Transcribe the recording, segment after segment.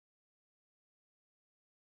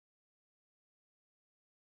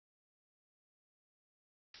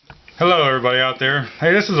Hello everybody out there.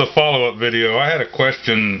 Hey, this is a follow-up video. I had a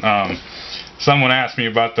question. Someone asked me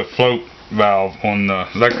about the float valve on the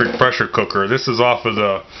electric pressure cooker. This is off of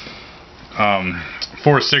the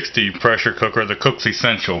 460 pressure cooker, the Cook's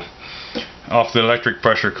Essential, off the electric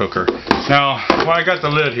pressure cooker. Now, while I got the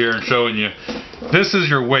lid here and showing you, this is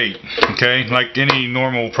your weight, okay? Like any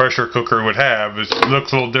normal pressure cooker would have. It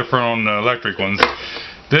looks a little different on the electric ones.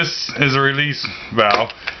 This is a release valve.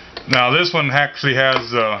 Now this one actually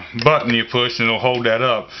has a button you push and it'll hold that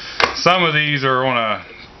up. Some of these are on a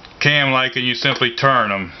cam like and you simply turn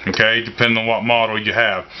them, okay, depending on what model you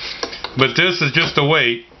have. But this is just a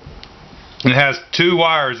weight. It has two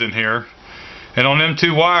wires in here, and on them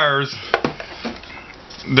two wires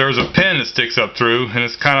there's a pin that sticks up through, and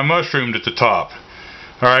it's kind of mushroomed at the top.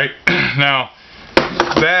 Alright, now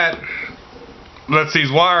that lets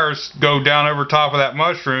these wires go down over top of that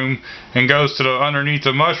mushroom and goes to the underneath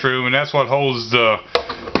the mushroom, and that's what holds the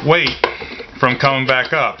weight from coming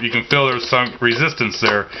back up. You can feel there's some resistance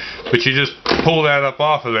there, but you just pull that up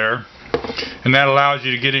off of there, and that allows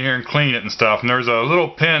you to get in here and clean it and stuff. And there's a little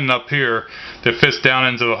pin up here that fits down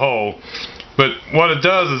into the hole. But what it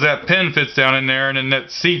does is that pin fits down in there, and then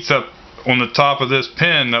that seats up on the top of this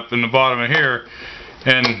pin up in the bottom of here,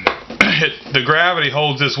 and the gravity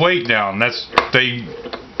holds this weight down. They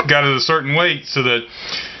got it a certain weight so that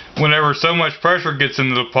whenever so much pressure gets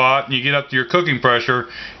into the pot and you get up to your cooking pressure,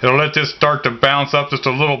 it'll let this start to bounce up just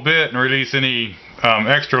a little bit and release any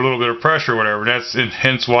extra little bit of pressure or whatever. That's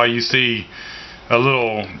hence why you see a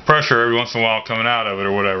little pressure every once in a while coming out of it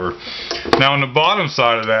or whatever. Now on the bottom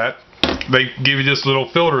side of that, they give you this little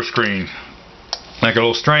filter screen, like a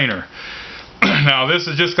little strainer. Now this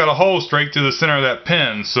has just got a hole straight through the center of that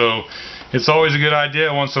pin, so it's always a good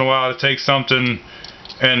idea once in a while to take something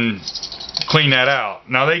and clean that out.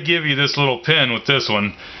 Now they give you this little pin with this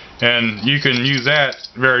one, and you can use that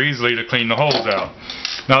very easily to clean the holes out.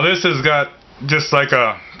 Now this has got just like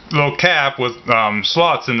a little cap with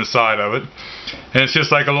slots in the side of it, and it's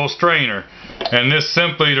just like a little strainer. And this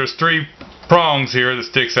simply, there's three prongs here that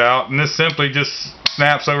sticks out, and this simply just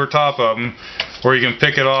snaps over top of them, or you can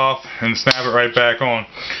pick it off and snap it right back on.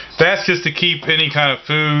 That's just to keep any kind of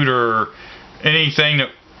food or anything that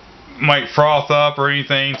might froth up or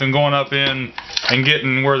anything from going up in and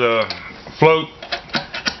getting where the float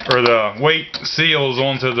or the weight seals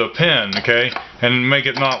onto the pin, okay, and make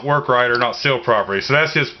it not work right or not seal properly. So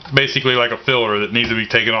that's just basically like a filler that needs to be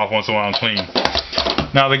taken off once in a while and cleaned.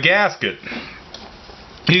 Now the gasket,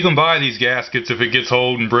 you can buy these gaskets if it gets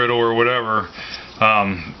old and brittle or whatever.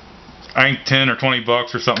 I think 10 or 20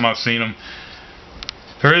 bucks or something, I've seen them.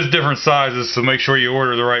 There is different sizes, so make sure you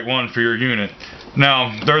order the right one for your unit.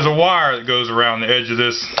 Now there's a wire that goes around the edge of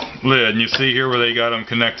this lid, and you see here where they got them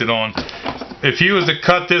connected on. If you was to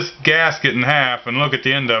cut this gasket in half and look at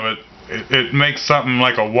the end of it, it makes something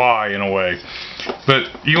like a Y in a way.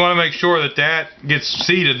 But you want to make sure that that gets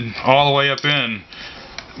seated all the way up in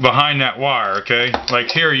behind that wire, okay? Like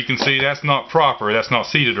here you can see that's not proper, that's not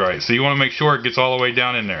seated right. So you want to make sure it gets all the way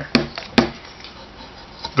down in there.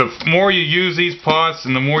 The more you use these pots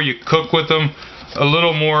and the more you cook with them, a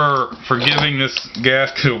little more forgiving this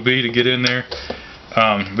gasket will be to get in there.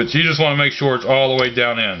 But you just want to make sure it's all the way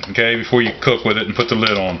down in, okay, before you cook with it and put the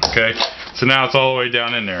lid on, okay? So now it's all the way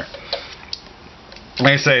down in there.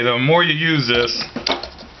 Like I say, the more you use this,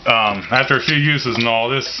 after a few uses and all,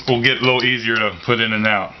 this will get a little easier to put in and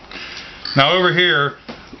out. Now over here,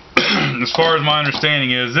 as far as my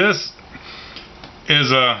understanding is, this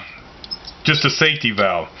is just a safety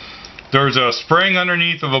valve. There's a spring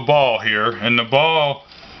underneath of a ball here, and the ball,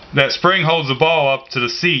 that spring holds the ball up to the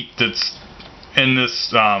seat that's in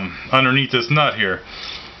this underneath this nut here.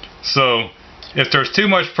 So if there's too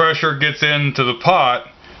much pressure gets into the pot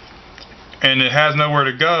and it has nowhere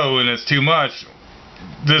to go and it's too much,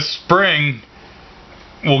 this spring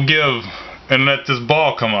will give and let this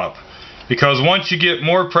ball come up. Because once you get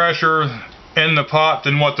more pressure in the pot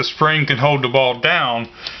than what the spring can hold the ball down,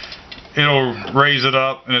 it'll raise it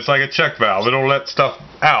up, and it's like a check valve. It'll let stuff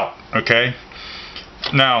out, okay?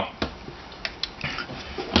 Now,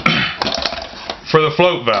 for the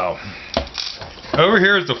float valve, over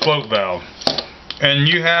here is the float valve, and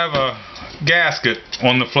you have a gasket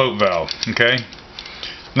on the float valve, okay?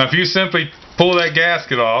 Now if you simply pull that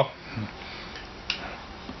gasket off,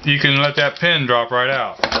 you can let that pin drop right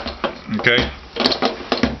out, okay?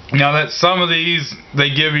 Now that some of these, they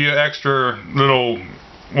give you extra little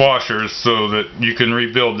washers so that you can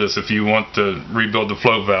rebuild this if you want to rebuild the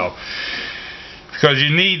float valve, because you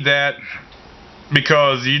need that,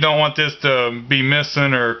 because you don't want this to be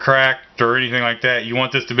missing or cracked or anything like that. You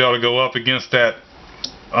want this to be able to go up against that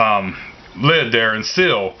lid there and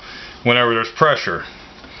seal. whenever there's pressure.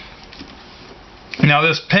 Now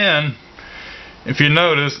this pin, if you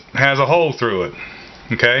notice, has a hole through it.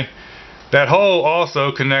 Okay? That hole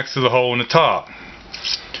also connects to the hole in the top.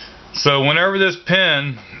 So whenever this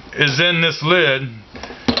pin is in this lid,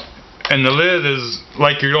 and the lid is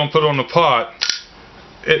like you're going to put on the pot,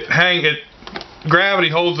 gravity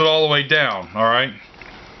holds it all the way down, alright?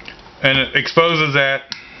 And it exposes that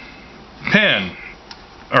pin,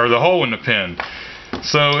 or the hole in the pin.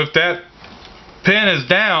 So if that pin is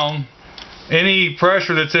down, any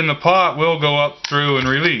pressure that's in the pot will go up through and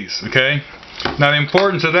release, okay? Now the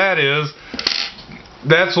importance of that is,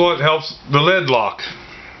 that's what helps the lid lock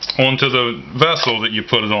onto the vessel that you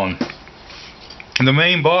put it on. And the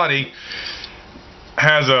main body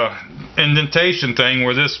has a indentation thing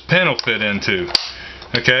where this pin will fit into,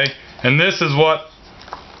 okay? And this is what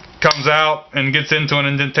comes out and gets into an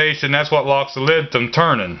indentation. That's what locks the lid from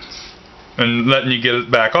turning and letting you get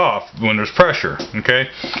it back off when there's pressure, okay?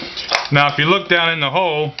 Now if you look down in the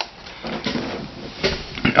hole,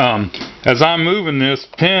 as I'm moving this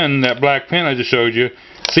pin, that black pin I just showed you,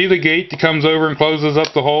 see the gate that comes over and closes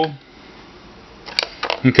up the hole?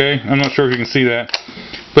 Okay, I'm not sure if you can see that,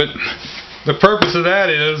 but the purpose of that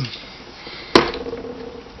is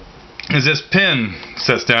this pin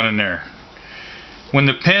sits down in there. When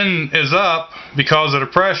the pin is up, because of the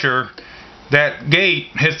pressure, that gate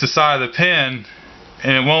hits the side of the pin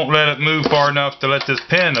and it won't let it move far enough to let this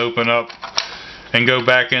pin open up and go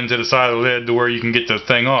back into the side of the lid to where you can get the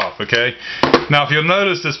thing off, okay? Now if you'll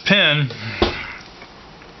notice, this pin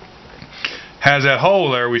has that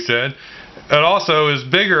hole there we said. It also is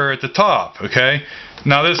bigger at the top, okay?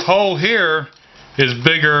 Now this hole here is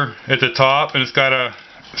bigger at the top and it's got a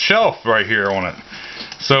shelf right here on it.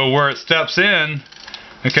 So where it steps in,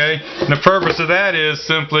 okay, and the purpose of that is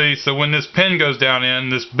simply so when this pin goes down in,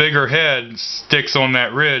 this bigger head sticks on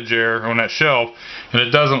that ridge there, on that shelf, and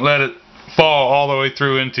it doesn't let it fall all the way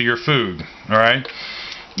through into your food, alright?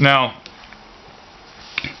 Now,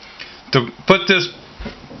 to put this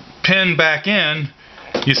pin back in,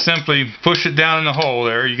 you simply push it down in the hole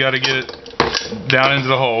there. You got to get it down into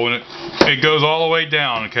the hole, and it goes all the way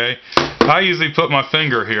down, okay? I usually put my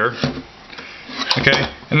finger here,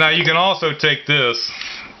 okay? And now you can also take this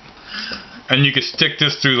and you can stick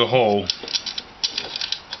this through the hole,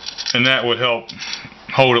 and that would help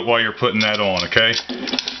hold it while you're putting that on, okay?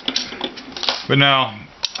 But now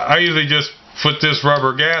I usually just put this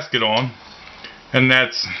rubber gasket on, and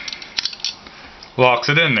that's locks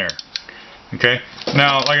it in there, okay?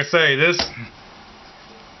 Now like I say, this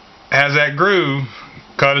has that groove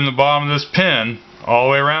cut in the bottom of this pin all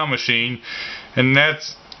the way around machine, and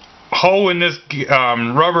that's hole in this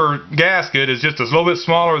rubber gasket is just a little bit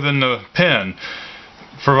smaller than the pin,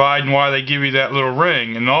 providing why they give you that little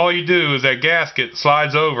ring. And all you do is that gasket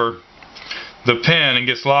slides over the pin and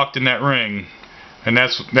gets locked in that ring, and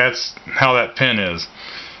that's how that pin is.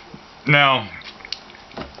 Now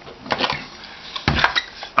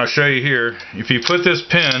I'll show you here. If you put this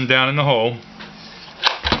pin down in the hole,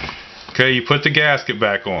 okay, you put the gasket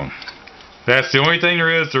back on. That's the only thing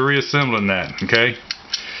there is to reassembling that, okay?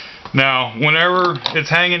 Now, whenever it's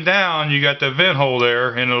hanging down, you got the vent hole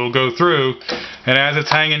there, and it'll go through, and as it's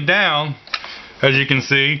hanging down, as you can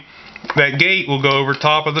see, that gate will go over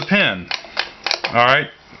top of the pin, alright?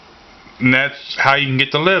 And that's how you can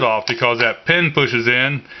get the lid off, because that pin pushes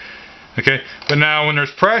in, okay? But now when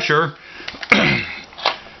there's pressure,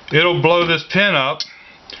 it'll blow this pin up,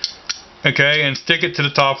 okay, and stick it to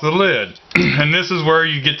the top of the lid. And this is where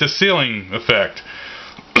you get the sealing effect.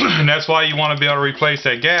 And that's why you want to be able to replace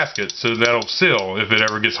that gasket, so that'll seal if it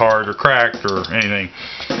ever gets hard or cracked or anything.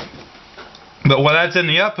 But while that's in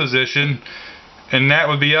the up position, and that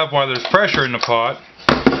would be up while there's pressure in the pot,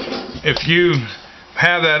 if you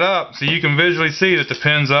have that up so you can visually see that the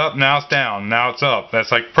pin's up, now it's down, now it's up,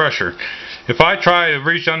 that's like pressure. If I try to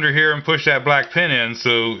reach under here and push that black pin in,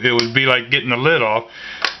 so it would be like getting the lid off,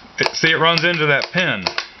 see, it runs into that pin,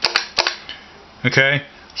 okay?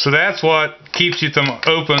 So that's what keeps you from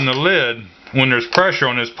opening the lid when there's pressure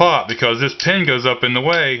on this pot, because this pin goes up in the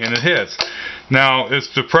way and it hits. Now if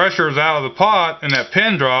the pressure is out of the pot and that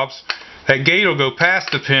pin drops, that gate will go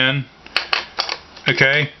past the pin,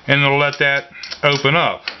 okay, and it'll let that open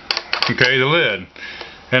up, okay, the lid.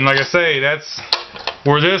 And like I say, that's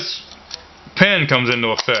where this pin comes into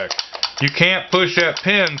effect. You can't push that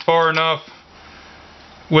pin far enough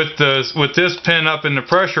with this pin up in the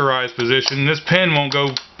pressurized position. This pin won't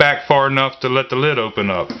go back far enough to let the lid open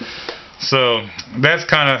up. So that's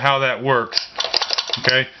kind of how that works,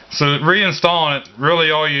 okay? So reinstalling it,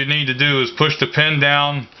 really all you need to do is push the pin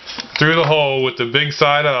down through the hole with the big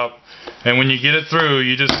side up, and when you get it through,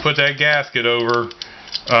 you just put that gasket over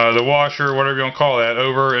the washer, whatever you want to call that,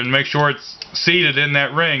 over, and make sure it's seated in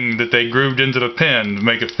that ring that they grooved into the pin to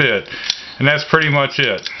make it fit. And that's pretty much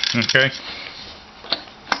it. Okay.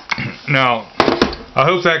 Now, I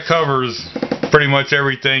hope that covers pretty much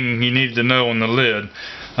everything you need to know on the lid.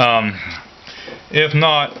 If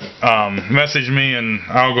not, message me and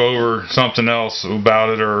I'll go over something else about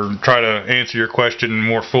it or try to answer your question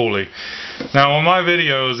more fully. Now, on my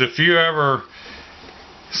videos, if you ever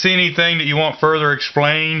see anything that you want further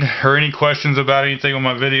explained or any questions about anything on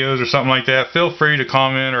my videos or something like that, feel free to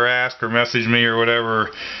comment or ask or message me or whatever,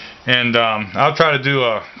 and I'll try to do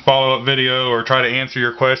a follow-up video or try to answer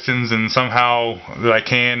your questions in somehow that I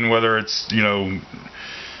can, whether it's, you know,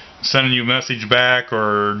 sending you a message back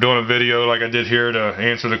or doing a video like I did here to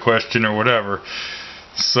answer the question or whatever.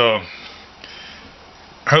 So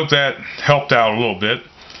I hope that helped out a little bit.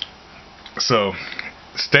 So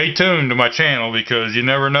stay tuned to my channel because you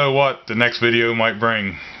never know what the next video might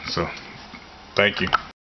bring. So thank you.